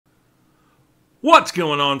What's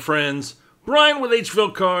going on, friends? Brian with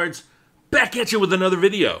HvilleCards, back at you with another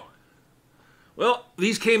video. Well,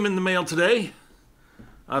 these came in the mail today.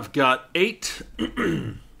 I've got 8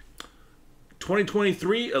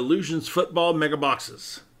 2023 Illusions Football Mega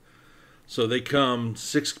Boxes. So they come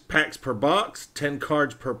 6 packs per box, 10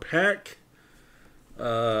 cards per pack.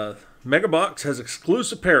 Mega Box has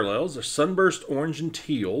exclusive parallels. They're Sunburst Orange and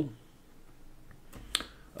Teal.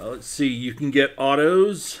 Let's see, you can get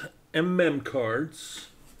autos and mem cards.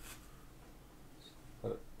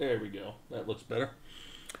 There we go. That looks better.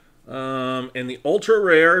 And the ultra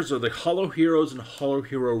rares are the Holo Heroes and Holo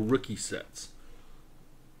Hero rookie sets.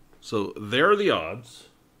 So there are the odds.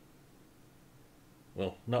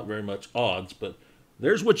 Well, not very much odds, but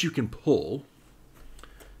there's what you can pull.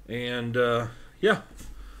 And yeah.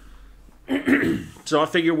 So I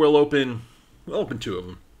figure we'll open 2 of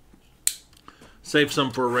them. Save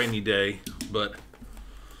some for a rainy day, but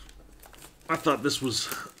I thought this was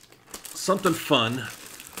something fun.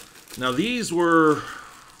 Now these were,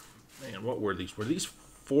 man, what were these? Were these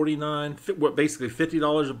 $49? What, basically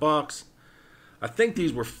 $50 a box? I think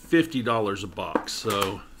these were $50 a box.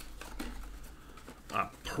 So I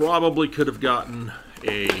probably could have gotten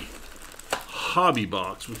a hobby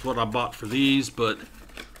box with what I bought for these, but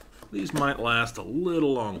these might last a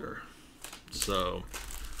little longer. So,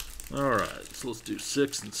 all right, so let's do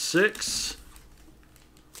 6 and 6.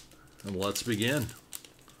 And let's begin.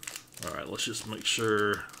 All right, let's just make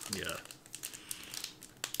sure, yeah.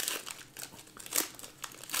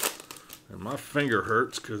 And my finger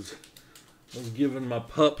hurts because I was giving my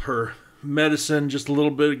pup her medicine just a little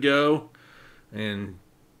bit ago. And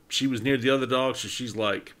she was near the other dog, so she's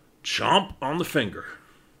like, chomp on the finger.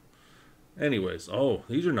 Anyways, oh,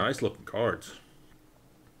 these are nice looking cards.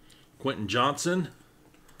 Quentin Johnson.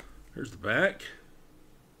 Here's the back.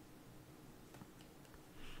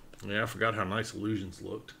 Yeah, I forgot how nice Illusions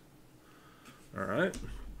looked. Alright.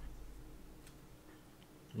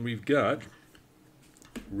 We've got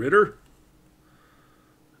Ritter,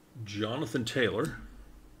 Jonathan Taylor,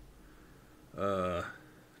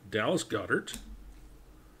 Dallas Goedert,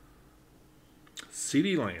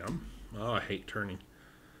 CeeDee Lamb. Oh, I hate turning.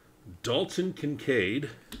 Dalton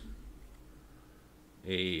Kincaid,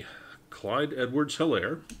 a Clyde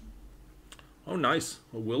Edwards-Helaire. Oh, nice.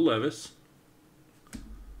 A Will Levis.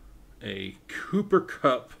 A Cooper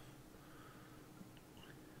Kupp.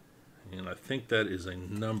 And I think that is a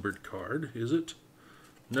numbered card. Is it?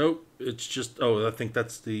 Nope. It's just, oh, I think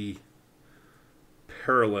that's the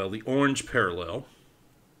parallel, the orange parallel.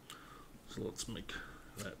 So let's make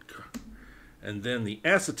that card. And then the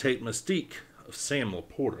Acetate Mystique of Sam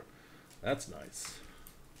Laporta. That's nice.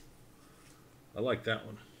 I like that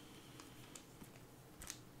one.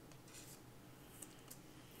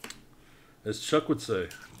 As Chuck would say,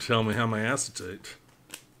 tell me how my acetate.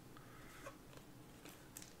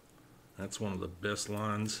 That's one of the best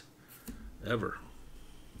lines ever.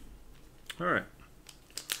 All right.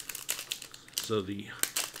 So the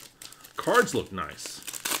cards look nice.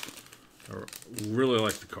 I really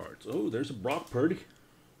like the cards. Oh, there's a Brock Purdy.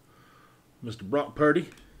 Mr. Brock Purdy.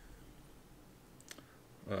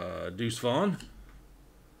 Deuce Vaughn.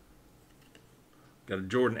 Got a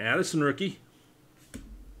Jordan Addison rookie.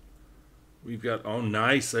 We've got, oh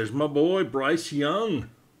nice, there's my boy, Bryce Young.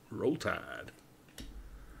 Roll Tide.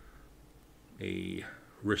 A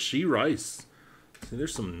Rashee Rice. See,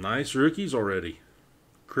 there's some nice rookies already.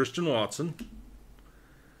 Christian Watson.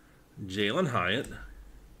 Jalen Hyatt.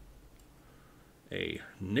 A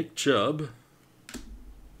Nick Chubb.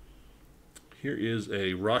 Here is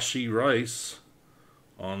a Rashee Rice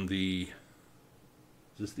on the,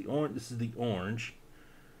 is this the orange? This is the orange.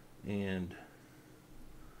 And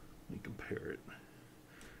let me compare it.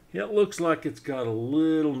 Yeah, it looks like it's got a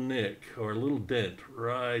little nick or a little dent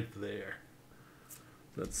right there.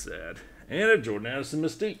 That's sad. And a Jordan Addison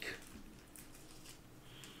Mystique.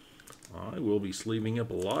 I will be sleeving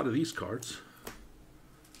up a lot of these cards.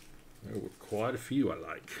 There were quite a few I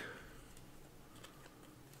like.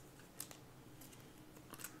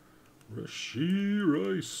 Rashee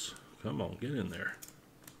Rice. Come on, get in there.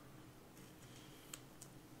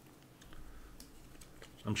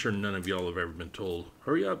 I'm sure none of y'all have ever been told,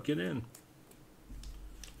 hurry up, get in.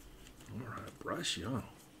 All right, Bryce Young.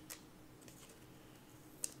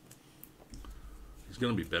 He's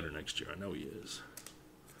going to be better next year. I know he is.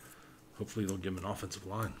 Hopefully they'll give him an offensive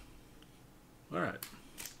line. All right.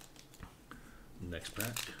 Next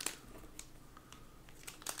pack.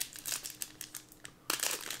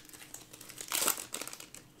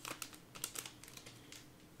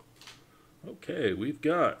 Okay, we've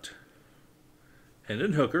got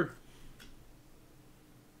Hendon Hooker,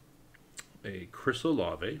 a Chris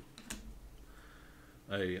Olave,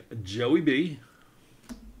 a Joey B,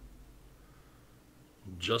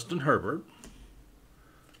 Justin Herbert,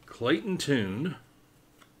 Clayton Tune,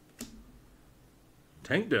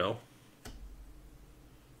 Tank Dell,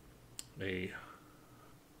 a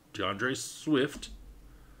DeAndre Swift,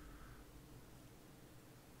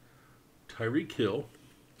 Tyreek Hill,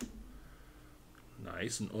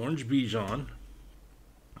 nice, an orange Bijan,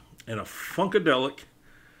 and a Funkadelic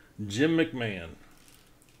Jim McMahon.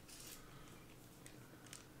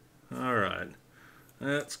 All right,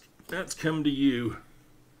 that's come to you,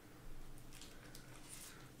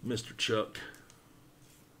 Mr. Chuck.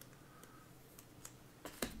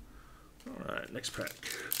 All right, next pack.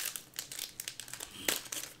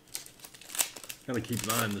 Gotta keep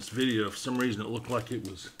an eye on this video. For some reason, it looked like it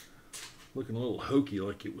was looking a little hokey,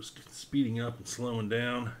 like it was speeding up and slowing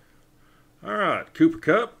down. All right, Cooper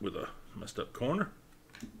Kupp with a messed up corner.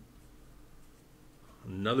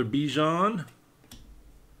 Another Bijan.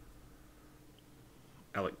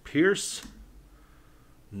 Alec Pierce.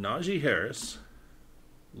 Najee Harris.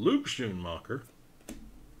 Luke Schoonmaker.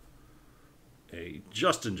 A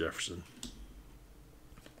Justin Jefferson.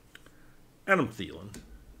 Adam Thielen.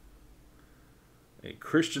 A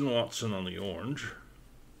Christian Watson on the orange.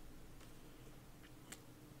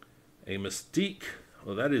 A Mystique.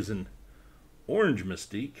 Well, that is an orange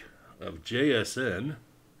Mystique of JSN.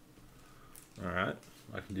 All right,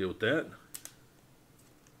 I can deal with that.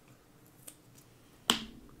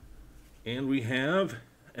 And we have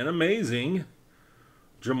an amazing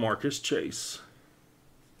Jamarcus Chase.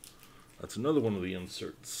 That's another one of the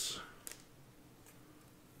inserts.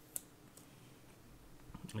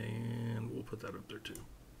 And we'll put that up there too.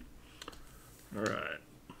 All right.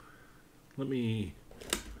 Let me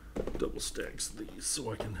double stack these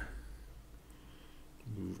so I can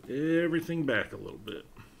move everything back a little bit.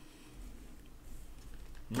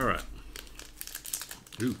 All right.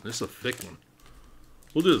 Ooh, this is a thick one.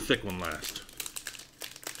 We'll do the thick one last.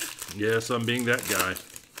 Yes, I'm being that guy. I'm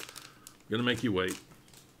gonna make you wait.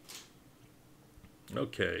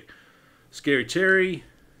 Okay. Scary Terry,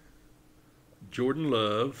 Jordan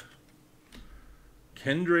Love,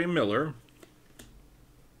 Kendre Miller,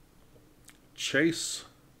 Chase.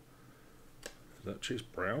 Is that Chase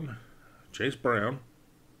Brown? Chase Brown,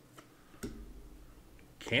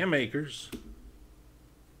 Cam Akers,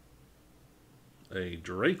 a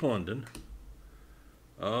Drake London.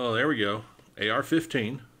 Oh, there we go.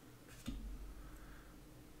 AR-15.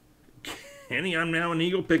 Kenny, I'm now an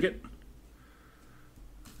Eagle Pickett.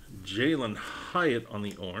 Jalen Hyatt on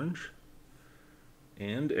the orange.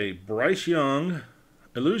 And a Bryce Young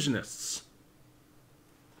Illusionists.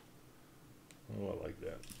 Oh, I like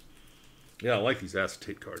that. Yeah, I like these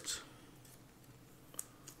acetate cards.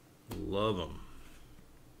 Love them.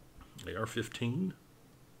 AR-15.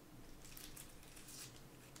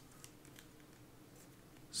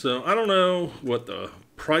 So, I don't know what the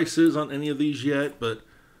price is on any of these yet, but,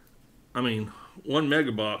 I mean, one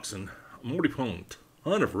mega box, and I'm already pulling a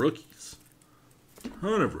ton of rookies.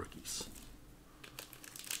 Ton of rookies.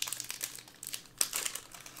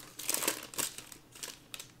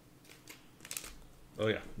 Oh,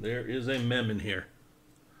 yeah, there is a mem in here.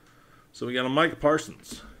 So, we got a Micah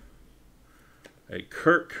Parsons, a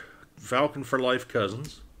Kirk Falcon for Life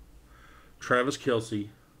Cousins, Travis Kelce,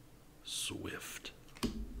 Swift.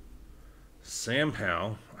 Sam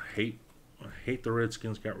Howell. I hate the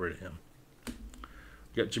Redskins got rid of him.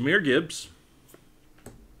 Got Jahmyr Gibbs.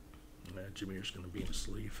 Jahmyr's going to be in a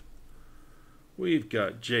sleeve. We've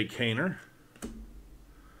got Jake Haener.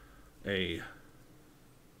 A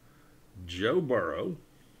Joe Burrow.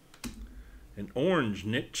 An orange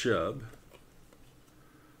Nick Chubb.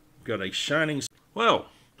 Got a shining... Well,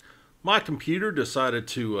 my computer decided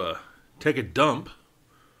to take a dump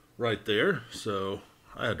right there, so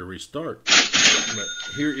I had to restart. But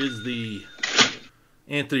here is the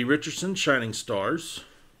Anthony Richardson Shining Stars.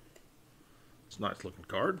 It's a nice looking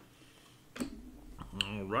card.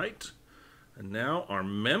 All right. And now our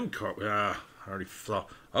mem card. I already thought.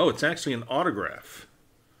 Oh, it's actually an autograph.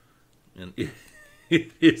 And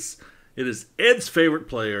it is Ed's favorite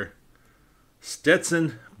player,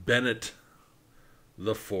 Stetson Bennett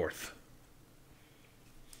the Fourth.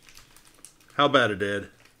 How about it, Ed?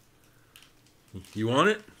 You want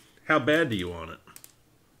it? How bad do you want it?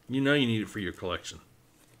 You know you need it for your collection.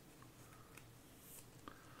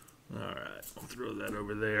 Alright, I'll throw that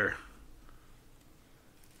over there.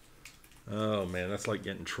 Oh man, that's like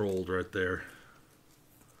getting trolled right there.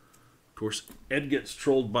 Of course, Ed gets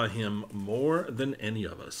trolled by him more than any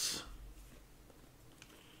of us.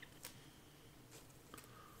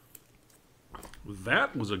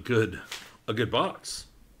 That was a good a good box.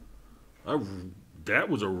 That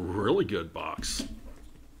was a really good box.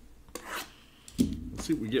 Let's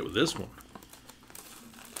see what we get with this one.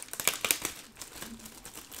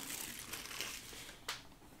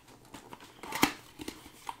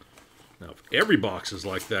 Now, if every box is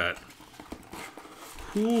like that,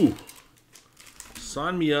 whew,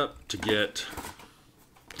 sign me up to get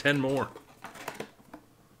 10 more.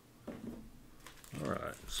 All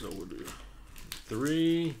right, so we'll do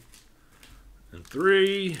 3 and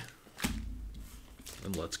 3,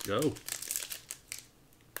 and let's go.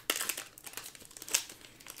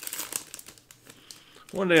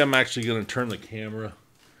 One day I'm actually going to turn the camera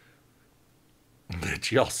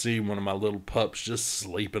that y'all see one of my little pups just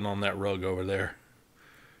sleeping on that rug over there.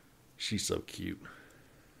 She's so cute.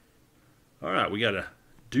 All right, we got a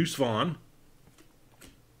Deuce Vaughn,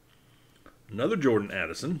 another Jordan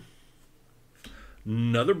Addison,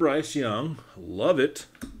 another Bryce Young, love it,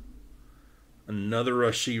 another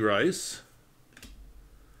Rashee Rice,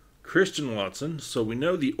 Christian Watson. So we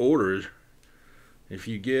know the order. If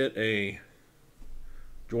you get a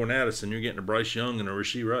Jordan Addison, you're getting a Bryce Young and a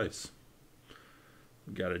Rashee Rice.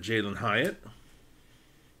 We got a Jalen Hyatt,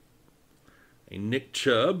 a Nick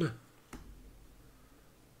Chubb.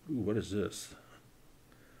 Ooh, what is this?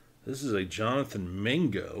 This is a Jonathan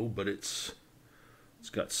Mingo, but it's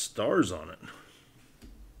got stars on it.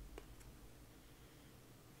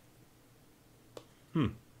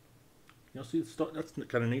 Y'all see the star? That's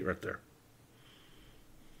kind of neat right there.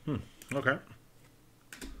 Okay.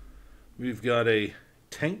 We've got a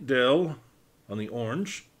Tank Dell on the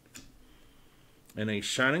orange and a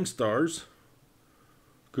Shining Stars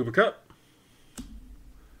Cooper Cup,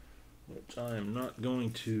 which I am not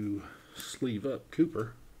going to sleeve up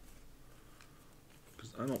Cooper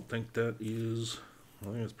because I don't think that is, I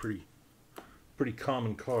think it's pretty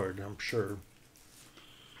common card, I'm sure.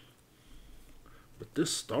 But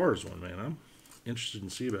this Stars one, man, I'm interested in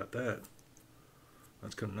see about that.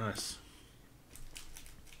 That's kind of nice.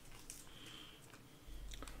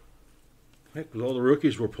 Heck, with all the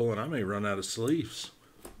rookies we're pulling, I may run out of sleeves.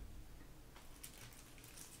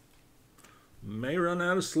 May run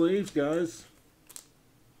out of sleeves, guys.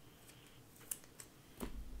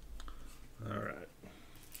 All right.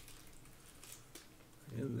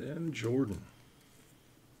 And then Jordan.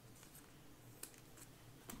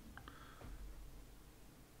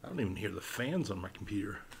 I don't even hear the fans on my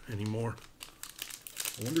computer anymore.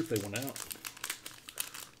 I wonder if they went out.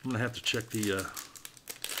 I'm going to have to check the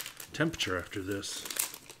temperature after this.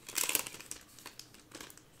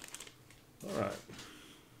 All right.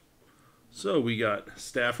 So we got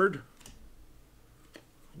Stafford.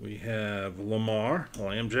 We have Lamar,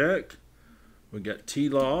 Lambjack. We got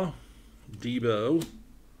T-Law, Debo,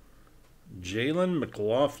 Jalen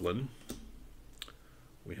McLaughlin.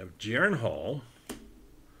 We have Jaron Hall,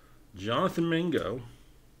 Jonathan Mingo,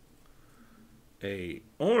 a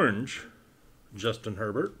orange Justin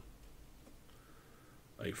Herbert,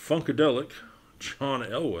 a Funkadelic John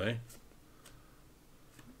Elway,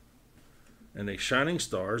 and a Shining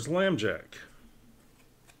Stars Lambjack.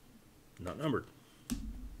 Not numbered.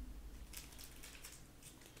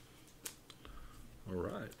 All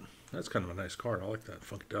right. That's kind of a nice card. I like that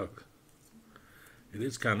Funkadelic. It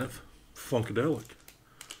is kind of Funkadelic.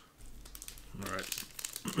 All right.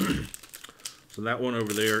 So that one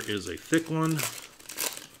over there is a thick one.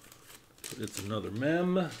 It's another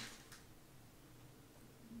mem.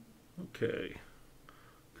 Okay.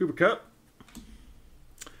 Cooper Cup.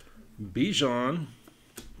 Bijan.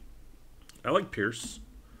 Alec Pierce.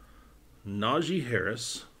 Najee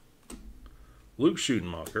Harris. Luke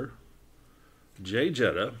Schumacher. Jay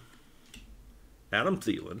Jetta. Adam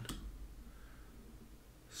Thielen.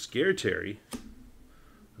 Scare Terry.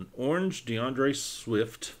 An orange DeAndre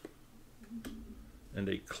Swift. And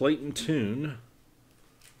a Clayton Tune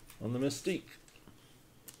on the Mystique.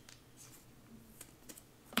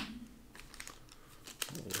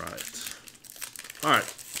 All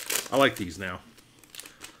right. I like these now.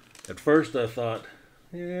 At first I thought,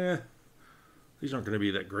 yeah, these aren't going to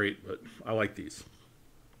be that great, but I like these.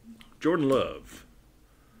 Jordan Love.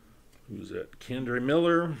 Who's that? Kendre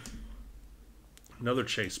Miller. Another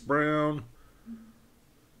Chase Brown.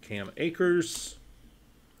 Cam Akers.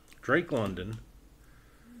 Drake London.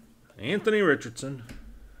 Anthony Richardson.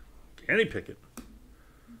 Kenny Pickett.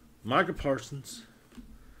 Micah Parsons.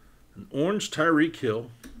 An orange Tyreek Hill.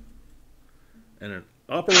 And an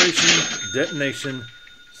Operation Detonation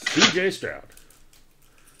CJ Stroud.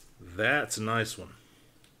 That's a nice one.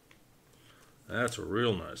 That's a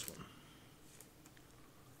real nice one.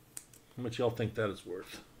 How much y'all think that is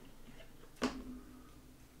worth?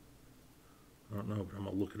 I don't know, but I'm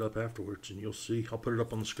going to look it up afterwards and you'll see. I'll put it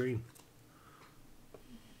up on the screen.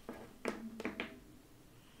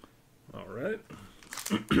 All right.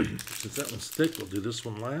 Since that one's thick, we'll do this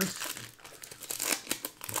one last.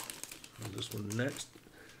 And this one next.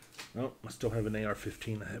 Oh, I still have an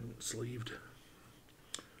AR-15 I haven't sleeved.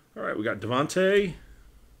 All right, we got Devontae,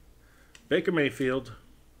 Baker Mayfield,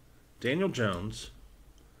 Daniel Jones,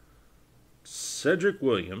 Cedric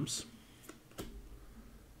Williams,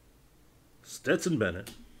 Stetson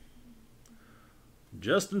Bennett,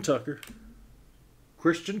 Justin Tucker,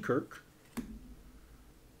 Christian Kirk,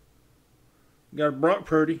 got a Brock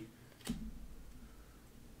Purdy,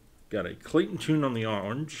 got a Clayton Tune on the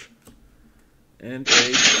orange, and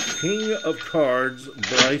a King of Cards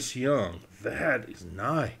Bryce Young. That is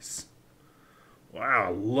nice. Wow, I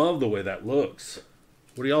love the way that looks.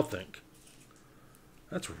 What do y'all think?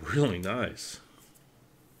 That's really nice.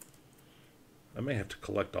 I may have to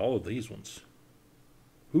collect all of these ones.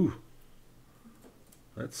 Ooh,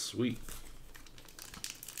 that's sweet.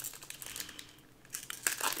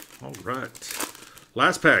 All right.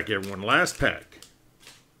 Last pack, everyone. Last pack.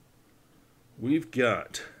 We've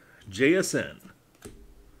got JSN,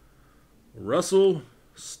 Russell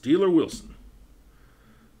Steeler Wilson,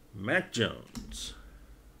 Mac Jones,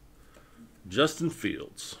 Justin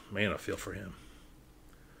Fields. Man, I feel for him.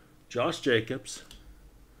 Josh Jacobs,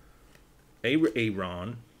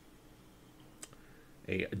 Aaron,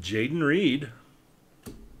 a Jaden Reed,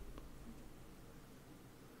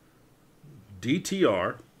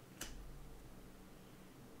 DTR,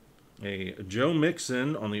 a Joe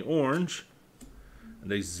Mixon on the orange,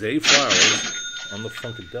 and a Zay Flowers on the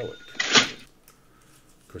Funkadelic.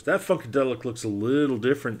 Of course, that Funkadelic looks a little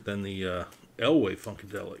different than the Elway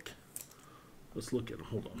Funkadelic. Let's look at them.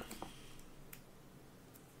 Hold on.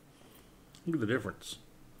 Look at the difference.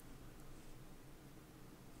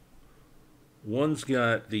 One's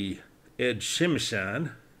got the Ed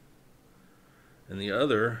Shimshine, and the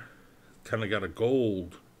other kind of got a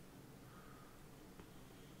gold.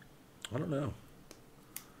 I don't know.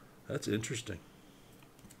 That's interesting.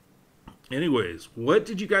 Anyways, what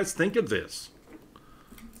did you guys think of this?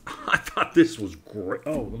 I thought this was great.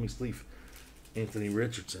 Oh, let me sleeve Anthony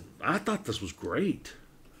Richardson. I thought this was great.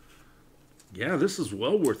 Yeah, this is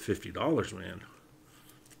well worth $50, man.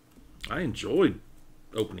 I enjoyed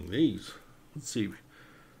opening these. Let's see.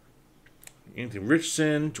 Anthony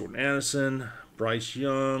Richardson, Jordan Addison, Bryce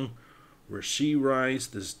Young, Rashee Rice,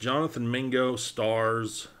 this Jonathan Mingo,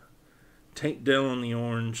 Stars, Tank Dell on the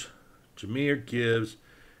orange, Jahmyr Gibbs,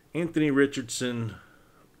 Anthony Richardson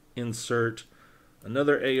insert,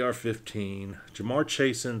 another AR-15, Jamar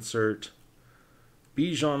Chase insert,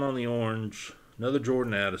 Bijan on the orange, another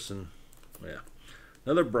Jordan Addison, yeah,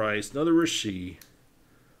 another Bryce, another Rashee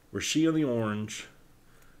on the orange,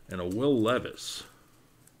 and a Will Levis.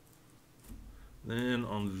 Then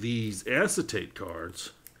on these acetate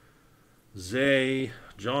cards, Zay,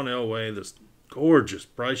 John Elway, this gorgeous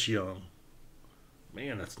Bryce Young.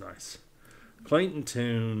 Man, that's nice. Clayton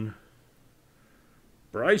Tune,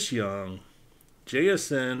 Bryce Young,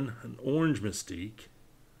 JSN, an Orange Mystique,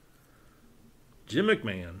 Jim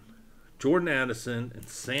McMahon, Jordan Addison, and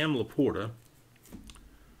Sam Laporta.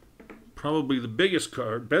 Probably the biggest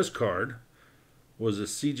card, best card, was a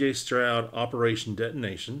CJ Stroud Operation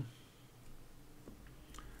Detonation.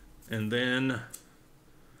 And then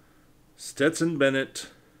Stetson Bennett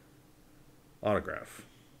autograph.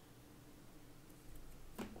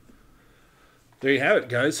 There you have it,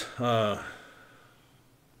 guys. That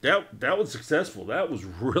was successful. That was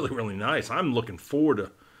really, really nice. I'm looking forward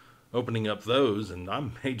to opening up those, and I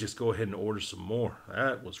may just go ahead and order some more.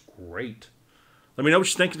 That was great. Let me know what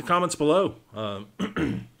you think in the comments below.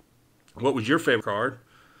 What was your favorite card?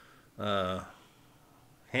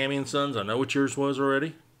 Hammy & Sons, I know what yours was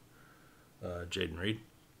already. Jaden Reed.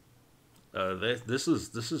 This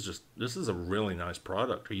is a really nice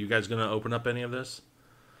product. Are you guys going to open up any of this?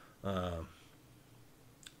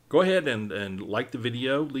 Go ahead and like the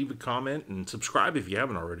video, leave a comment, and subscribe if you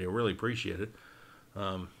haven't already. I really appreciate it.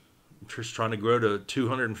 I'm just trying to grow to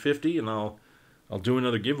 250, and I'll do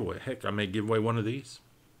another giveaway. Heck, I may give away one of these.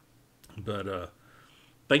 But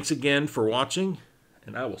thanks again for watching,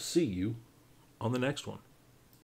 and I will see you on the next one.